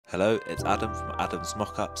Hello, it's Adam from Adam's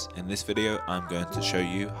Mockups. In this video, I'm going to show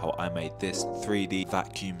you how I made this 3D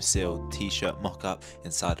vacuum seal t-shirt mockup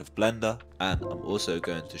inside of Blender, and I'm also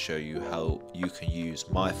going to show you how you can use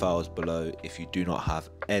my files below if you do not have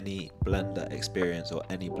any Blender experience or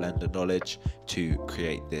any Blender knowledge to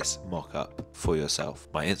create this mockup for yourself.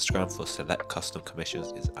 My Instagram for select custom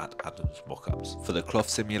commissions is at Adam's Mockups. For the cloth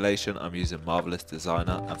simulation, I'm using Marvellous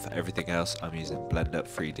Designer, and for everything else, I'm using Blender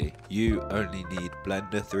 3D. You only need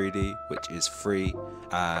Blender 3D, which is free,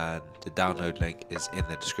 and the download link is in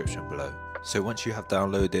the description below. So once you have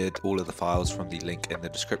downloaded all of the files from the link in the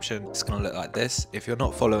description, it's going to look like this. If you're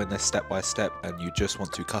not following this step by step and you just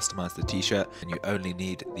want to customize the t-shirt, and you only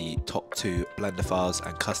need the top two Blender files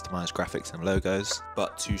and customize graphics and logos.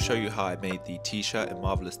 But to show you how I made the t-shirt in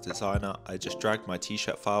Marvellous Designer, I just dragged my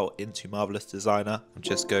t-shirt file into Marvellous Designer. I'm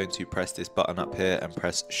just going to press this button up here and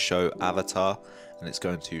press show avatar, and it's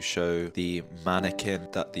going to show the mannequin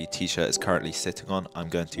that the t-shirt is currently sitting on. I'm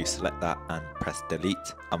going to select that and press delete.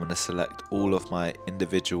 I'm going to select all of my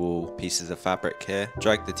individual pieces of fabric here,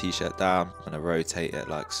 drag the t-shirt down, I'm going to rotate it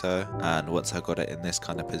like so, and once I got it in this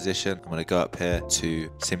kind of position, I'm going to go up here to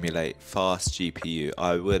simulate fast GPU.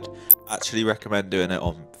 I would actually recommend doing it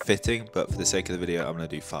on fitting, but for the sake of the video, I'm going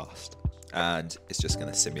to do fast. And it's just going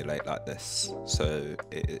to simulate like this, so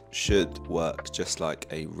it should work just like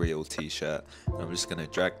a real t-shirt. I'm just going to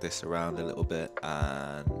drag this around a little bit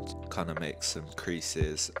and kind of make some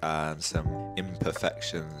creases and some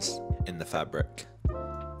imperfections in the fabric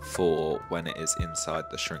for when it is inside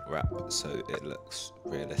the shrink wrap, so it looks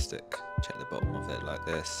realistic. Check the bottom of it like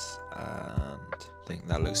this, and I think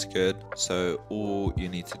that looks good. So all you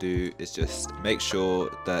need to do is just make sure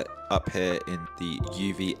that up here in the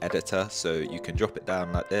UV editor, so you can drop it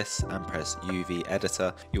down like this and press UV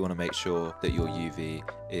editor, you want to make sure that your UV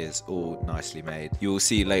is all nicely made. You will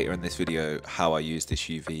see later in this video how I use this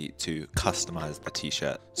UV to customize the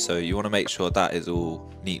t-shirt. So you want to make sure that is all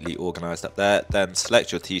neatly organized up there. Then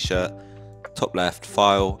select your t-shirt, top left,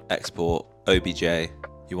 file, export, OBJ.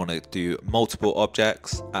 You want to do multiple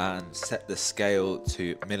objects and set the scale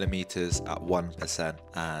to millimeters at 1%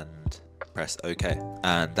 and press OK.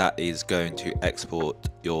 And that is going to export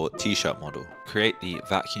your t-shirt model. Create the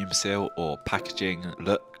vacuum seal or packaging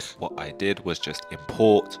look. What I did was just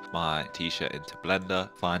import my t-shirt into Blender,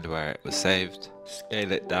 find where it was saved,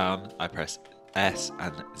 scale it down. I press S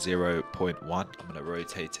and 0.1. I'm going to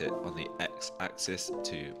rotate it on the X axis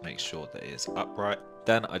to make sure that it is upright.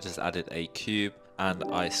 Then I just added a cube, and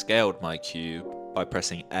I scaled my cube by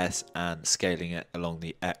pressing S and scaling it along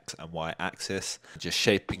the X and Y axis, just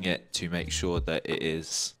shaping it to make sure that it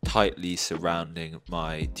is tightly surrounding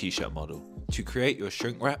my t-shirt model. To create your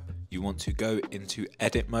shrink wrap, you want to go into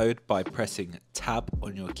edit mode by pressing tab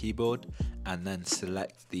on your keyboard and then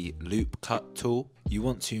select the loop cut tool. You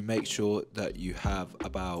want to make sure that you have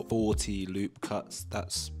about 40 loop cuts.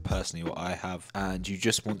 That's personally what I have. And you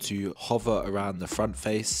just want to hover around the front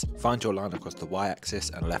face, find your line across the Y axis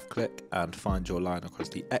and left click, and find your line across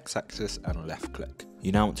the X axis and left click.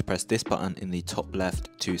 You now want to press this button in the top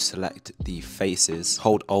left to select the faces.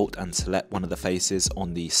 Hold Alt and select one of the faces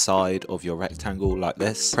on the side of your rectangle like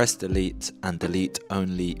this. Press delete and delete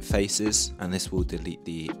only faces, and this will delete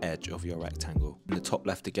the edge of your rectangle. In the top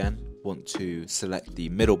left again, want to select the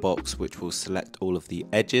middle box, which will select all of the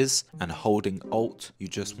edges, and holding Alt, you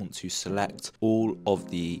just want to select all of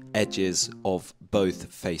the edges of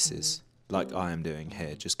both faces, like I am doing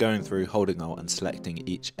here, just going through, holding Alt and selecting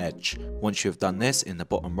each edge. Once you have done this, in the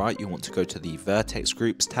bottom right, you want to go to the vertex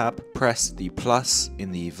groups tab, press the plus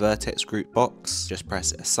in the vertex group box, just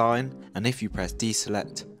press assign, and if you press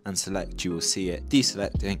deselect and select, you will see it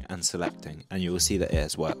deselecting and selecting, and you will see that it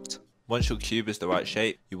has worked. Once your cube is the right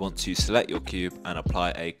shape, you want to select your cube and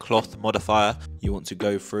apply a cloth modifier. You want to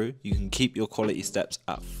go through, you can keep your quality steps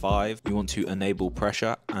at 5. You want to enable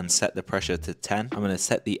pressure and set the pressure to 10. I'm going to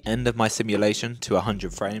set the end of my simulation to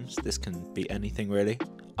 100 frames. This can be anything really.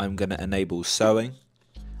 I'm going to enable sewing.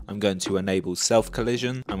 I'm going to enable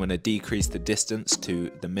self-collision. I'm going to decrease the distance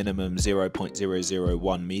to the minimum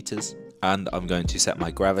 0.001 meters. And I'm going to set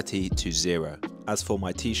my gravity to 0. As for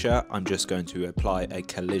my t-shirt, I'm just going to apply a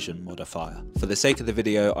collision modifier. For the sake of the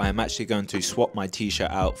video, I am actually going to swap my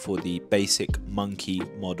t-shirt out for the basic monkey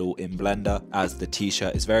model in Blender, as the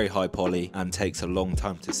t-shirt is very high poly and takes a long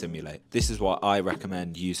time to simulate. This is why I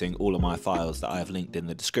recommend using all of my files that I have linked in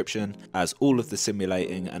the description, as all of the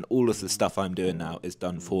simulating and all of the stuff I'm doing now is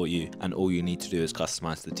done for you, and all you need to do is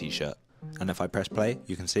customize the t-shirt. And if I press play,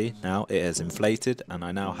 you can see now it is inflated and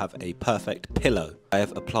I now have a perfect pillow. I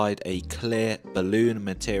have applied a clear balloon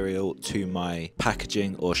material to my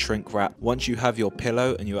packaging or shrink wrap. Once you have your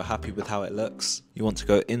pillow and you are happy with how it looks, you want to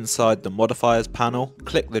go inside the modifiers panel,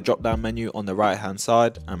 click the drop down menu on the right hand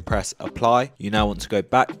side and press apply. You now want to go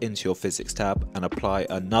back into your physics tab and apply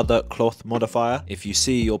another cloth modifier. If you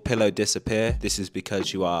see your pillow disappear, this is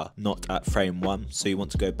because you are not at frame 1, so you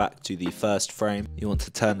want to go back to the first frame. You want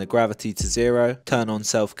to turn the gravity to 0, turn on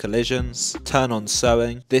self collisions, turn on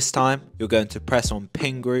sewing. This time you're going to press on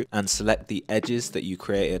pin group and select the edges that you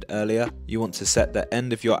created earlier. You want to set the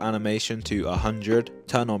end of your animation to 100,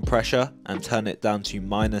 turn on pressure and turn it down to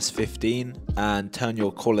 -15, and turn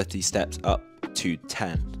your quality steps up to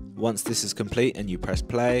 10. Once this is complete and you press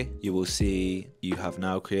play, you will see you have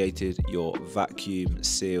now created your vacuum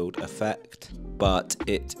sealed effect, but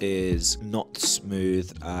it is not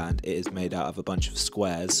smooth and it is made out of a bunch of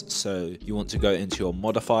squares. So you want to go into your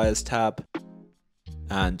modifiers tab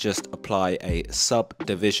and just apply a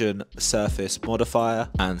subdivision surface modifier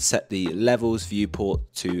and set the levels viewport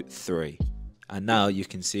to 3. And now you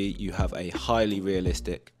can see you have a highly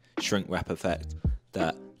realistic shrink wrap effect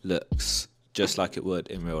that looks just like it would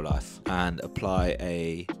in real life. And apply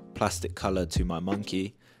a plastic color to my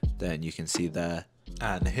monkey, then you can see there.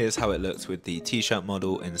 And here's how it looks with the t-shirt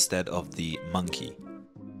model instead of the monkey.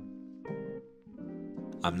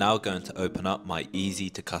 I'm now going to open up my easy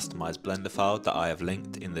to customize Blender file that I have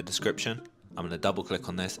linked in the description. I'm going to double click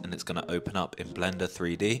on this and it's going to open up in Blender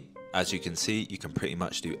 3D. As you can see, you can pretty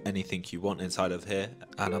much do anything you want inside of here,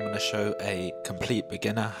 and I'm going to show a complete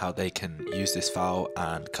beginner how they can use this file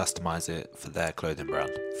and customize it for their clothing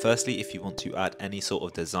brand. Firstly, if you want to add any sort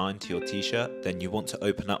of design to your t-shirt, then you want to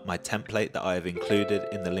open up my template that I have included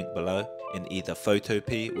in the link below in either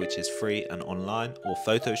Photopea, which is free and online, or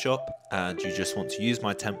Photoshop, and you just want to use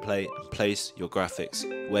my template and place your graphics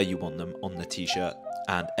where you want them on the t-shirt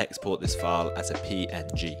and export this file as a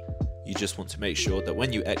PNG. You just want to make sure that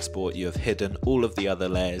when you export, you have hidden all of the other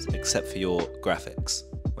layers except for your graphics.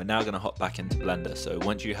 We're now going to hop back into Blender. So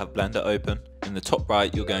once you have Blender open, in the top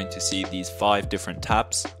right, you're going to see these 5 different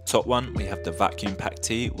tabs. Top one, we have the vacuum pack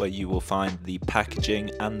tee, where you will find the packaging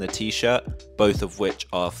and the t-shirt, both of which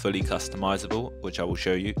are fully customizable, which I will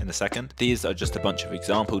show you in a second. These are just a bunch of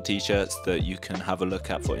example t-shirts that you can have a look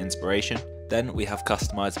at for inspiration. Then we have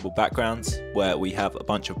customizable backgrounds, where we have a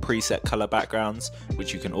bunch of preset color backgrounds,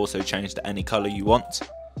 which you can also change to any color you want.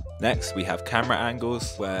 Next, we have camera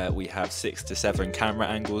angles, where we have 6 to 7 camera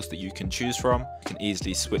angles that you can choose from. You can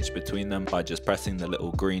easily switch between them by just pressing the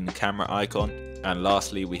little green camera icon. And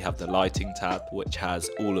lastly, we have the lighting tab, which has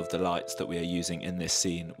all of the lights that we are using in this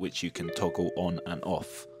scene, which you can toggle on and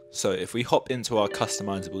off. So if we hop into our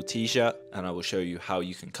customizable t-shirt, and I will show you how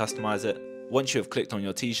you can customize it. Once you have clicked on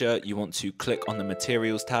your t-shirt, you want to click on the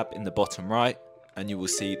materials tab in the bottom right, and you will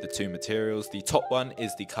see the 2 materials. The top one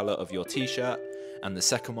is the color of your t-shirt, and the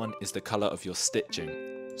second one is the color of your stitching.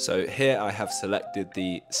 So here I have selected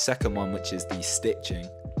the second one, which is the stitching,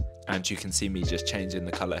 and you can see me just changing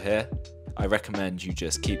the color here. I recommend you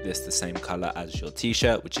just keep this the same color as your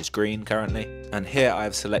t-shirt, which is green currently. And here I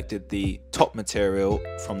have selected the top material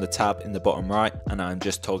from the tab in the bottom right, and I'm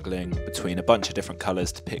just toggling between a bunch of different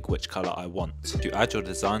colors to pick which color I want. To add your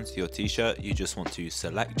design to your t-shirt, you just want to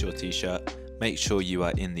select your t-shirt, make sure you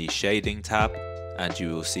are in the shading tab, and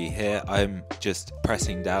you will see here I'm just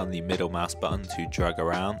pressing down the middle mouse button to drag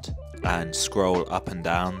around and scroll up and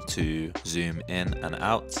down to zoom in and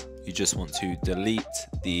out. You just want to delete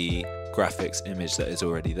the graphics image that is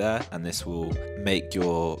already there, and this will make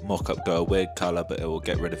your mockup go a weird color, but it will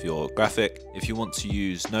get rid of your graphic. If you want to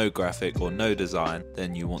use no graphic or no design,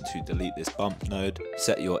 then you want to delete this bump node,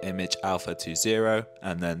 set your image alpha to 0,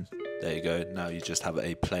 and then there you go. Now you just have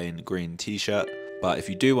a plain green t-shirt. But if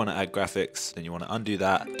you do want to add graphics, then you want to undo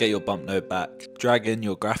that, get your bump node back, drag in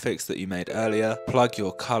your graphics that you made earlier, plug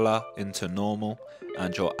your color into normal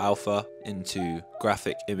and your alpha into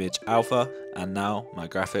graphic image alpha, and now my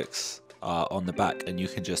graphics are on the back, and you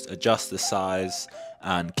can just adjust the size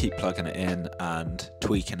and keep plugging it in and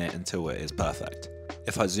tweaking it until it is perfect.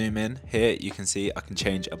 If I zoom in here, you can see I can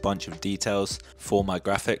change a bunch of details for my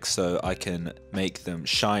graphics, so I can make them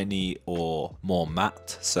shiny or more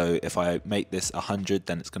matte. So if I make this 100,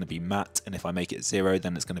 then it's going to be matte, and if I make it 0,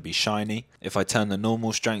 then it's going to be shiny. If I turn the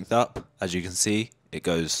normal strength up, as you can see, it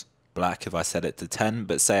goes black if I set it to 10,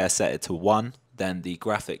 but say I set it to 1, then the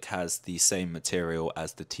graphic has the same material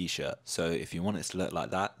as the t-shirt. So if you want it to look like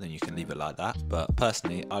that, then you can leave it like that. But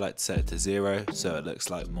personally, I like to set it to 0, so it looks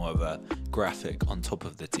like more of a graphic on top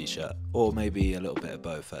of the t-shirt, or maybe a little bit of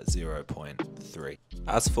both at 0.3.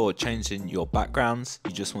 As for changing your backgrounds,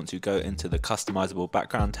 you just want to go into the customizable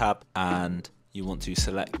background tab, and you want to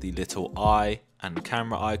select the little eye and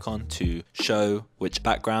camera icon to show which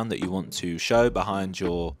background that you want to show behind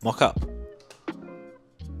your mockup.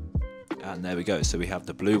 And there we go, so we have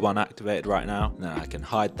the blue one activated right now. Now I can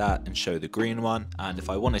hide that and show the green one, and if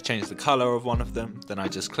I want to change the color of one of them, then I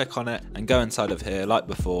just click on it and go inside of here like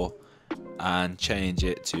before and change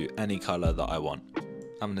it to any color that I want.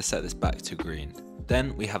 I'm going to set this back to green.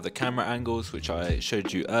 Then we have the camera angles, which I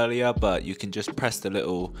showed you earlier, but you can just press the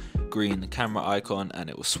little green camera icon and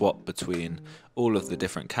it will swap between all of the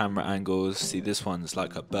different camera angles. See, this one's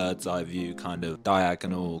like a bird's eye view kind of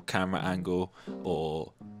diagonal camera angle,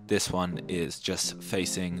 or this one is just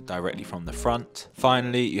facing directly from the front.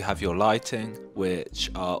 Finally, you have your lighting, which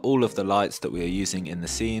are all of the lights that we are using in the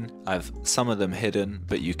scene. I have some of them hidden,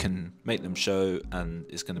 but you can make them show and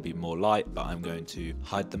it's going to be more light, but I'm going to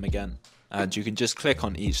hide them again. And you can just click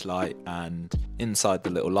on each light, and inside the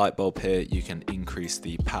little light bulb here you can increase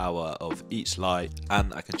the power of each light,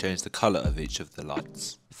 and I can change the color of each of the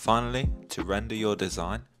lights. Finally, to render your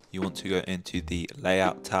design, you want to go into the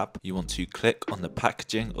layout tab. You want to click on the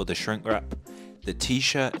packaging or the shrink wrap. The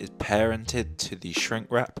t-shirt is parented to the shrink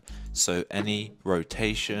wrap, so any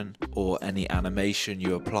rotation or any animation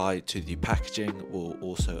you apply to the packaging will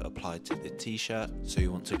also apply to the t-shirt. So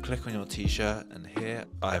you want to click on your t-shirt, and here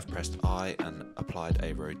I have pressed I and applied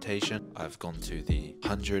a rotation. I've gone to the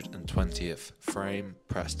 120th frame,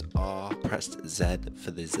 pressed R, pressed Z for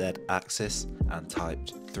the Z axis, and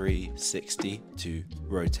typed 360 to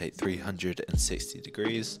rotate 360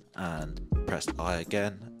 degrees, and pressed I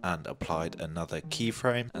again and applied another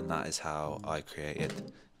keyframe, and that is how I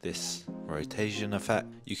created this rotation effect.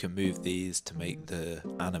 You can move these to make the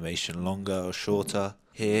animation longer or shorter.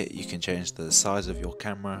 Here you can change the size of your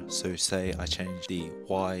camera, so say I change the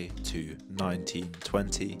Y to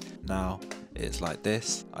 1920, now it's like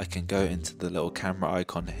this. I can go into the little camera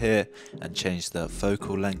icon here and change the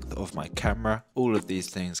focal length of my camera. All of these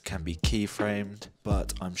things can be keyframed,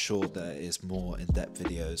 but I'm sure there is more in-depth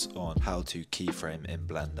videos on how to keyframe in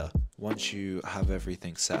Blender. Once you have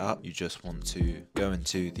everything set up, you just want to go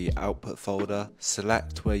into the output folder,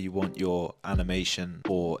 select where you want your animation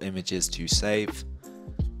or images to save.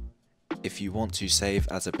 If you want to save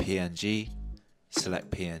as a PNG,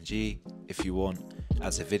 select PNG. If you want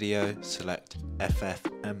as a video, select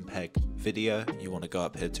FFmpeg video. You want to go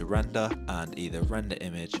up here to render and either render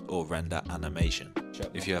image or render animation.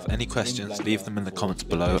 If you have any questions, leave them in the comments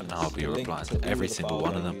below and I'll be replying to every single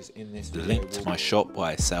one of them. The link to my shop where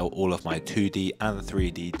I sell all of my 2D and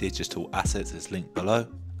 3D digital assets is linked below,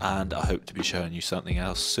 and I hope to be showing you something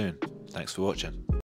else soon. Thanks for watching.